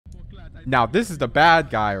Now, this is the bad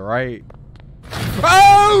guy, right?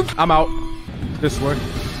 Oh! I'm out. This way.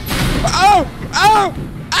 Oh! Oh!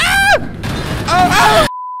 Ah! Oh! Oh!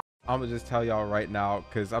 I'm gonna just tell y'all right now,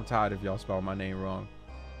 because I'm tired of y'all spelling my name wrong.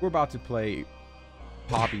 We're about to play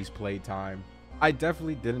Poppy's Playtime. I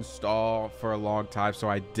definitely didn't stall for a long time, so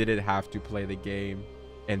I didn't have to play the game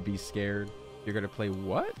and be scared. You're gonna play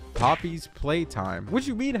what? Poppy's Playtime. What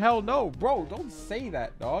you mean, hell no? Bro, don't say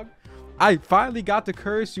that, dog. I finally got the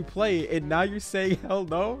courage to play it, and now you're saying hell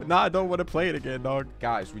no? Nah, I don't want to play it again, dog.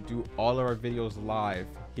 Guys, we do all of our videos live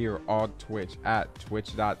here on Twitch at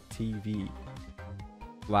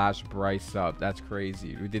twitch.tv/BryceUp. That's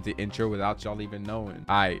crazy. We did the intro without y'all even knowing.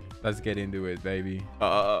 All right, let's get into it, baby.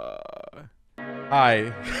 Hi.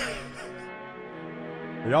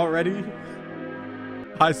 Y'all ready?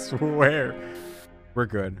 I swear. We're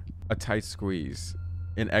good. A tight squeeze.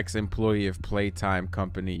 An ex-employee of Playtime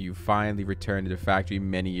Company, you finally returned to the factory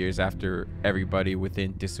many years after everybody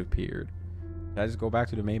within disappeared. Can I just go back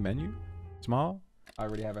to the main menu? Small? I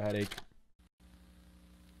already have a headache.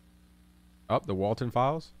 Up, the Walton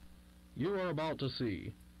files. You are about to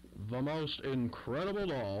see the most incredible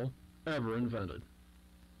doll ever invented.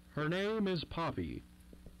 Her name is Poppy,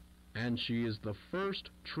 and she is the first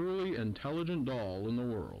truly intelligent doll in the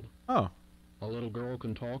world. Oh. A little girl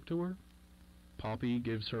can talk to her. Poppy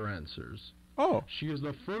gives her answers. Oh. She is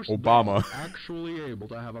the first Obama doll actually able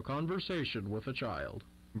to have a conversation with a child.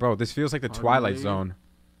 Bro, this feels like the Twilight Zone.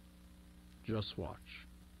 Just watch.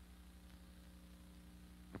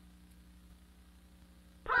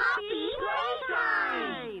 Poppy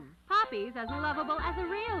Playtime! Poppy's as lovable as a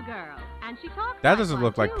real girl, and she talks. That doesn't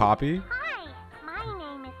look like Poppy. Hi, my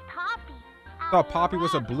name is Poppy. I thought Poppy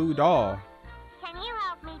was a blue doll. Can you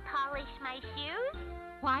help me polish my shoes?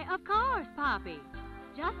 Why, of course, Poppy.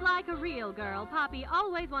 Just like a real girl, Poppy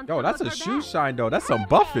always wants Yo, to that's look a her shoe best. shine, though. That's some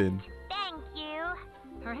buffing. Thank you.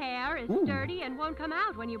 Her hair is Ooh. sturdy and won't come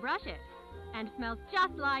out when you brush it, and smells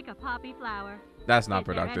just like a poppy flower. That's not Is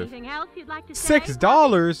there productive. anything else you'd like to say?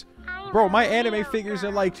 $6? I'm Bro, a my anime real figures are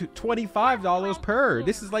girl. like $25 per.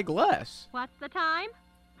 This is like less. What's the time?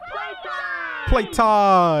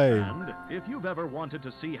 Playtime. And if you've ever wanted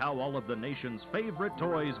to see how all of the nation's favorite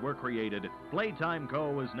toys were created, Playtime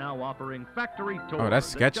Co. is now offering factory tours. Oh, that's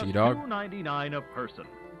sketchy, at just dog. $2.99 a person.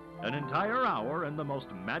 An entire hour in the most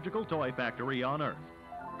magical toy factory on Earth.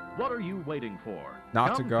 What are you waiting for?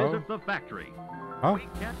 Not Come to go? visit the factory. Huh? We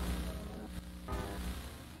can't...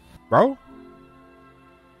 Bro?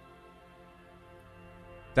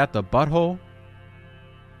 That the butthole?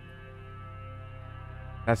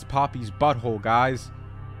 That's Poppy's butthole, guys.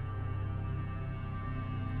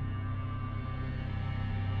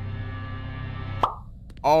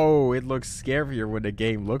 Oh, it looks scarier when the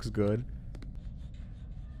game looks good.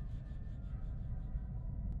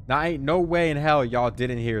 Now, ain't no way in hell y'all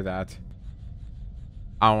didn't hear that.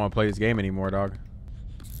 I don't want to play this game anymore, dog.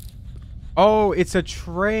 Oh, it's a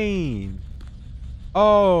train.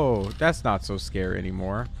 Oh, that's not so scary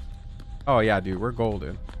anymore. Oh, yeah, dude, we're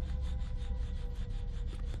golden.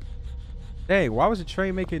 Dang, why was the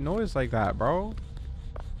train making noise like that, bro?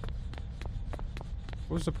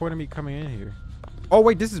 What was the point of me coming in here? Oh,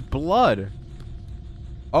 wait, this is blood.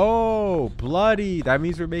 Oh, bloody. That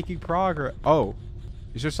means we're making progress. Oh,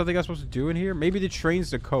 is there something I'm supposed to do in here? Maybe the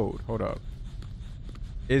train's the code. Hold up.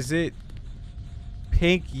 Is it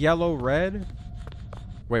pink, yellow, red?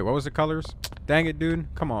 Wait, what was the colors? Dang it, dude.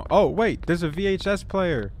 Come on. Oh, wait, there's a VHS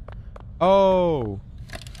player. Oh.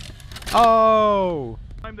 Oh.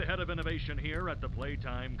 I'm the head of innovation here at the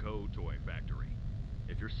Playtime Co. Toy Factory.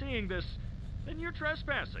 If you're seeing this, then you're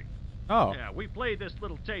trespassing. Oh. Yeah, we play this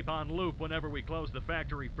little tape on loop whenever we close the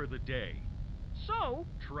factory for the day. So,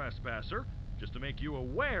 trespasser, just to make you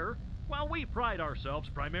aware, while we pride ourselves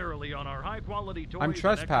primarily on our high-quality toys I'm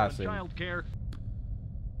trespassing. and excellent child care,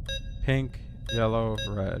 Pink, yellow,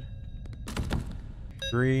 red.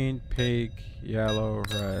 Green, pink, yellow,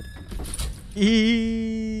 red.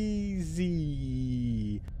 Easy.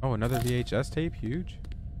 Oh, another VHS tape? Huge.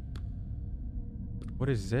 What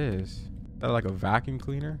is this? Is that like a vacuum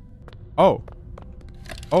cleaner? Oh.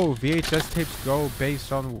 Oh, VHS tapes go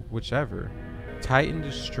based on whichever. Tighten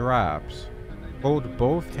the straps. Hold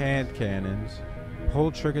both hand cannons.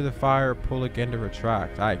 Pull trigger to fire, pull again to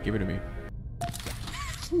retract. Alright, give it to me.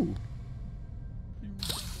 Ooh.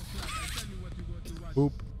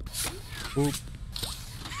 Boop. Boop.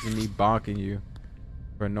 And me bonking you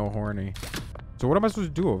for no horny. So what am I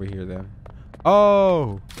supposed to do over here then?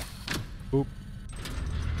 Oh. Boop.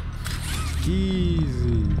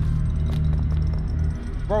 Easy.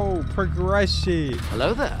 Bro, progression.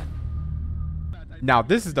 Hello there. Now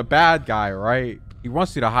this is the bad guy, right? He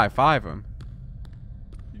wants you to high five him.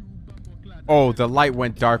 Oh, the light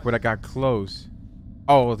went dark when I got close.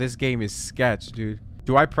 Oh, this game is sketch, dude.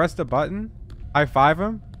 Do I press the button? High five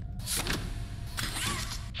him?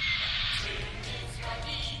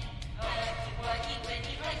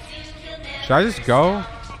 Should I just go?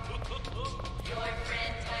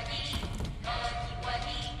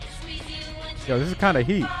 Yo, this is kind of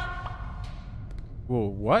heat. Well,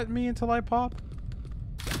 what me until I pop?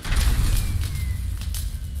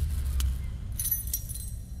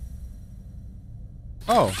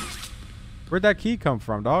 Oh, where'd that key come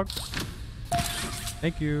from, dog?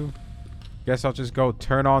 Thank you. Guess I'll just go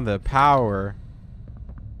turn on the power.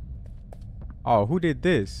 Oh, who did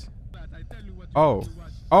this? Oh,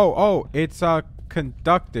 it's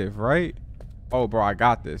conductive, right? Oh, bro, I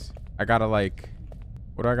got this. I gotta like,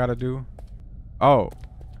 what do I gotta do? Oh.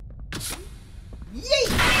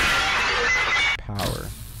 Power.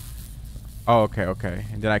 Oh, okay.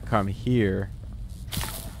 And then I come here.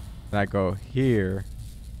 And I go here.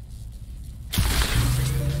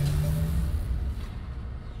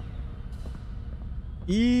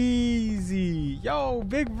 Easy. Yo,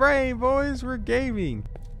 big brain, boys. We're gaming.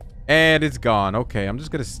 And it's gone. Okay, I'm just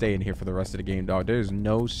gonna stay in here for the rest of the game, dog. There's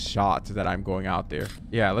no shot that I'm going out there.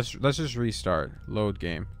 Yeah, let's just restart. Load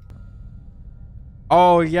game.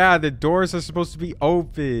 Oh yeah, the doors are supposed to be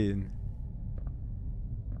open.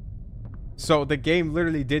 So the game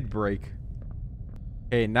literally did break.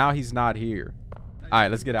 Okay, now he's not here. All right,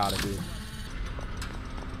 let's get out of here.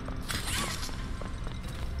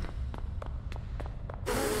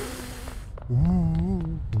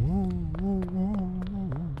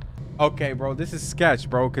 Okay, bro, this is sketch,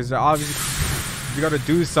 bro, because obviously you gotta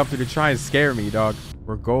do something to try and scare me, dog.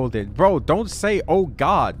 We're golden. Bro, don't say, oh,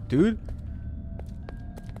 God, dude.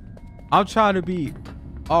 I'm trying to be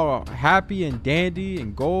all happy and dandy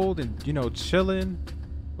and gold and, you know, chilling.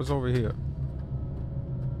 What's over here?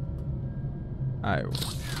 All right.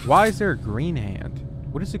 Why is there a green hand?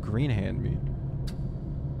 What does a green hand mean?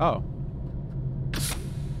 Oh.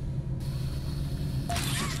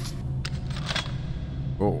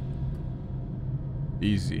 Oh.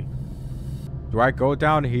 Easy. Do I go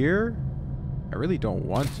down here? I really don't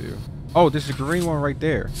want to. Oh, there's a green one right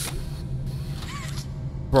there.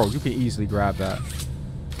 Bro, you can easily grab that.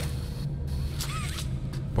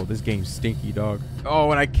 Bro, this game's stinky, dog. Oh,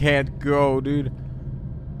 and I can't go, dude.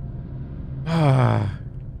 I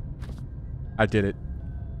did it.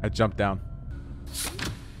 I jumped down.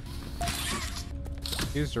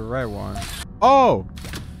 Here's the red one. Oh!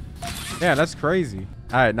 Yeah, that's crazy.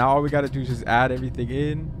 All right, now all we got to do is just add everything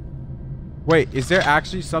in. Wait, is there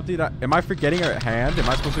actually something that... Am I forgetting a hand? Am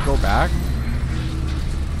I supposed to go back?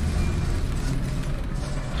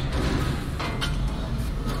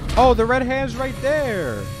 Oh, the red hand's right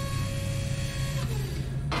there.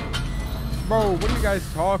 Bro, what are you guys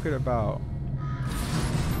talking about?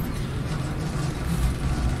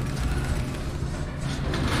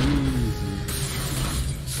 Easy.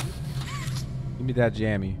 Give me that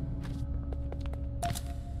jammy.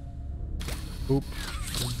 Boop.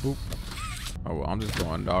 Boop. Oh, well, I'm just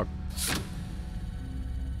going, dog.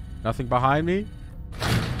 Nothing behind me?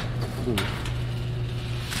 Ooh.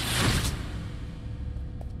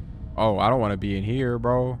 Oh, I don't want to be in here,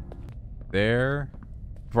 bro. There.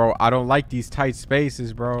 Bro, I don't like these tight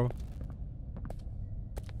spaces, bro.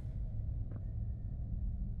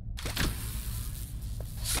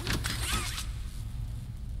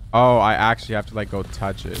 Oh, I actually have to, like, go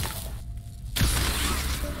touch it.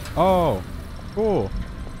 Oh, cool.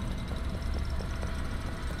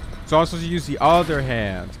 So I'm supposed to use the other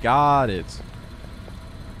hand. Got it.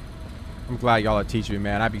 I'm glad y'all are teaching me,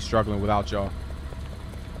 man. I'd be struggling without y'all.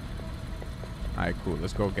 Alright, cool.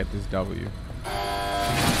 Let's go get this W.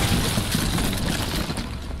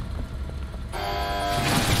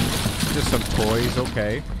 Just some toys,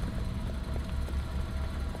 okay.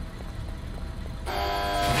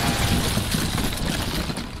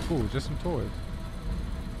 Cool, just some toys.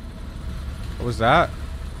 What was that?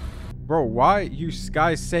 Bro, why you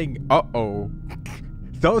guys saying uh-oh?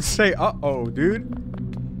 Don't say uh-oh, dude.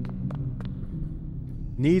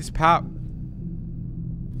 Needs power.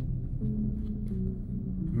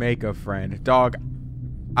 Make a friend. Dog,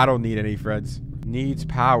 I don't need any friends. Needs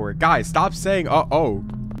power. Guys, stop saying uh-oh.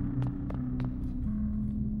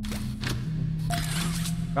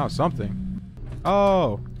 Found something.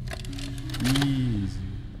 Oh. Easy.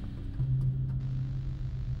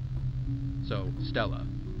 So, Stella,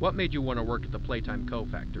 what made you want to work at the Playtime Co.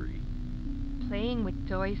 factory? Playing with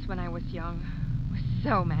toys when I was young was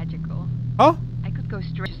so magical. Huh? I could go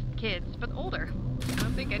straight, just kids, but older. I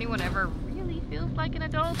don't think anyone ever really feels like an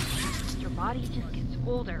adult. Your body just gets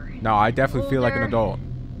older. No, I definitely feel like an adult.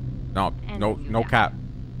 No, And no cap.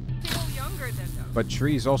 Feel younger than them. But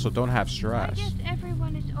trees also don't have I stress. guess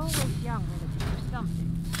everyone is always young when it's for something.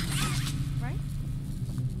 Right?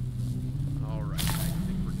 All right, I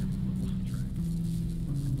think we're getting a little off track.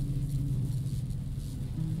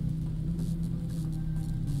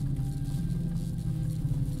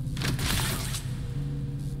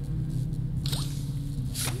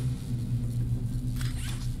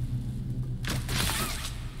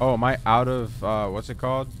 Oh, am I out of, what's it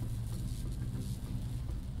called?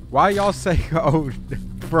 Why y'all say, oh,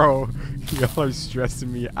 bro, y'all are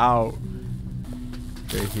stressing me out.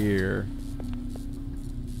 They're here.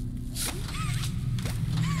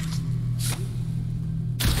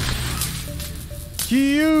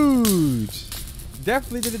 Huge!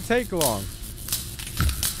 Definitely didn't take long.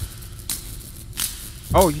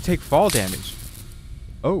 Oh, you take fall damage.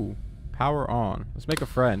 Oh, power on. Let's make a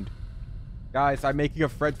friend. Guys, I'm making a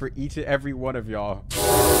friend for each and every one of y'all.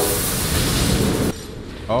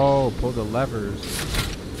 Oh, pull the levers.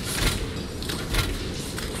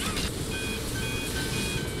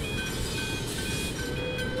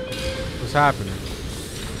 What's happening?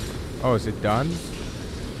 Oh, is it done?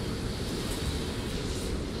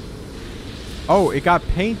 Oh, it got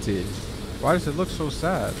painted. Why does it look so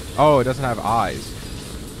sad? Oh, it doesn't have eyes.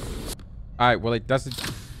 Alright, well it doesn't...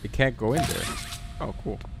 It can't go in there. Oh,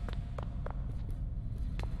 cool.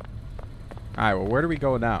 Alright, well where do we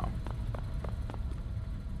go now?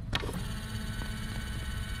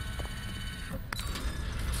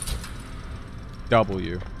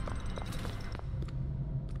 W.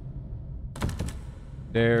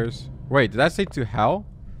 Stairs. Wait, did that say to hell?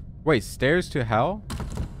 Wait, stairs to hell?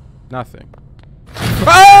 Nothing.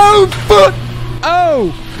 Oh, fuck!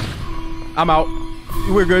 Oh! I'm out.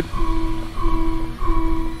 We're good.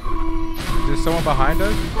 Is there someone behind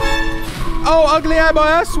us? Oh, ugly eye boy,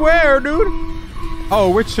 I swear, dude.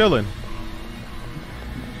 Oh, we're chilling.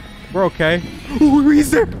 We're okay. Ooh,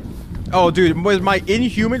 he's there. Oh, dude, with my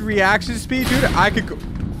inhuman reaction speed, dude, I could go.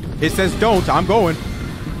 It says don't. I'm going.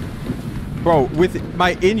 Bro, with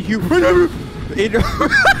my inhuman...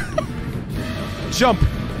 Jump.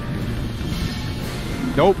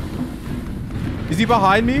 Nope. Is he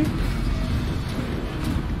behind me?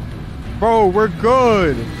 Bro, we're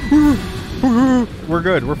good. We're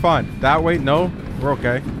good. We're fine. That way? No. We're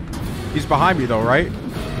okay. He's behind me though, right?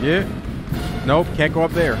 Yeah. Nope. Can't go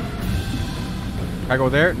up there. Can I go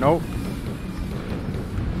there? Nope.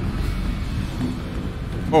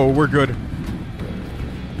 Oh, we're good.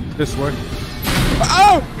 This way.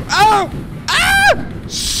 Oh! Oh! Ah!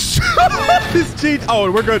 This cheat. Oh,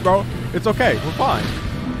 we're good, bro. It's okay. We're fine.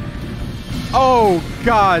 Oh,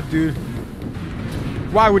 God, dude.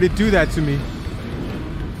 Why would it do that to me?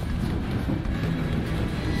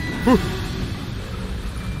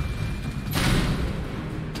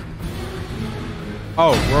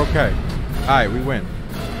 Oh, we're okay. Alright, we win.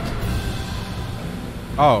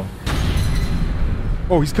 Oh.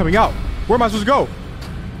 Oh, he's coming out. Where am I supposed to go?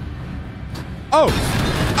 Oh!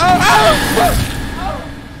 Oh! Oh! Oh!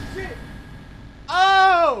 Shit!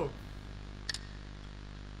 Oh!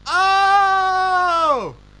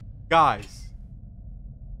 Oh! Guys.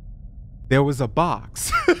 There was a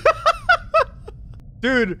box.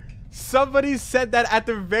 Dude, somebody said that at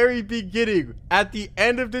the very beginning. At the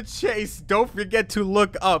end of the chase, don't forget to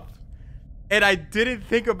look up. And I didn't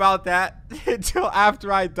think about that until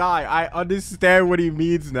after I die. I understand what he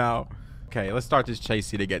means now. Okay, let's start this chase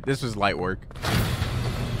scene again. This was light work.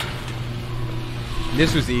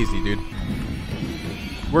 This was easy, dude.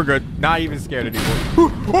 We're good. Not even scared anymore.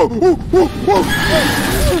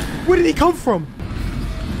 Where did he come from?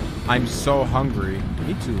 I'm so hungry.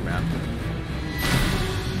 Me too, man.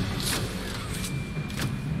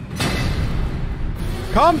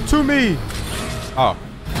 Come to me. Oh.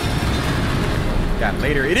 Yeah,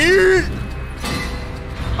 later it is.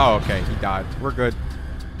 Oh, okay. He died. We're good.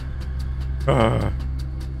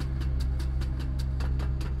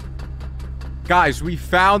 Guys, we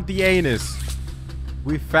found the anus.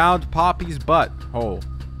 We found Poppy's butt hole.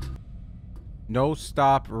 No,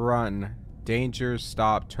 stop, run. Danger,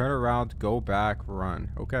 stop. Turn around, go back,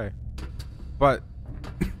 run. Okay. But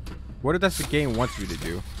what if that's the game wants you to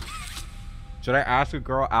do? Should I ask a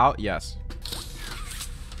girl out? Yes.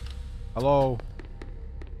 Hello.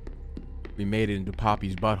 We made it into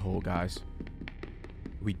Poppy's butthole, guys.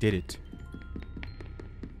 We did it.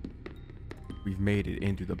 We've made it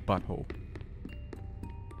into the butthole.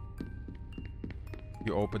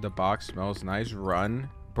 You open the box, smells nice. Run.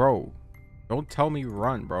 Bro, don't tell me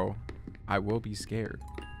run, bro. I will be scared.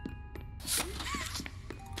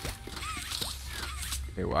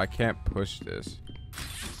 Okay, well, I can't push this.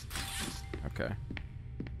 Okay.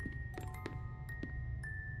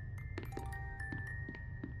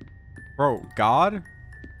 Bro, God?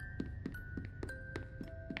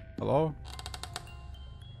 Hello?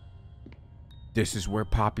 This is where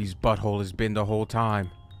Poppy's butthole has been the whole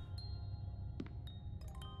time.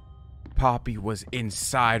 Poppy was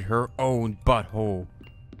inside her own butthole.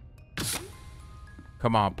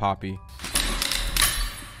 Come on, Poppy.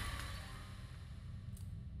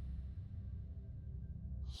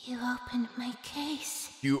 You opened my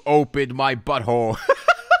case. You opened my butthole.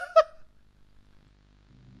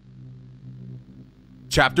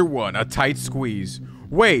 Chapter 1, a tight squeeze.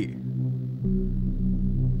 Wait.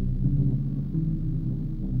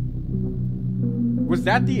 Was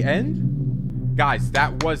that the end? Guys,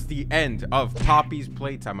 that was the end of Poppy's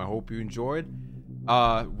Playtime. I hope you enjoyed.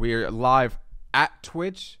 We're live at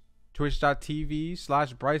Twitch,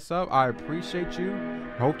 twitch.tv/BryceUp. I appreciate you.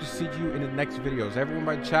 I hope to see you in the next videos. Everyone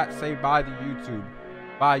by chat, say bye to YouTube.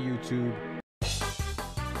 Bye, YouTube.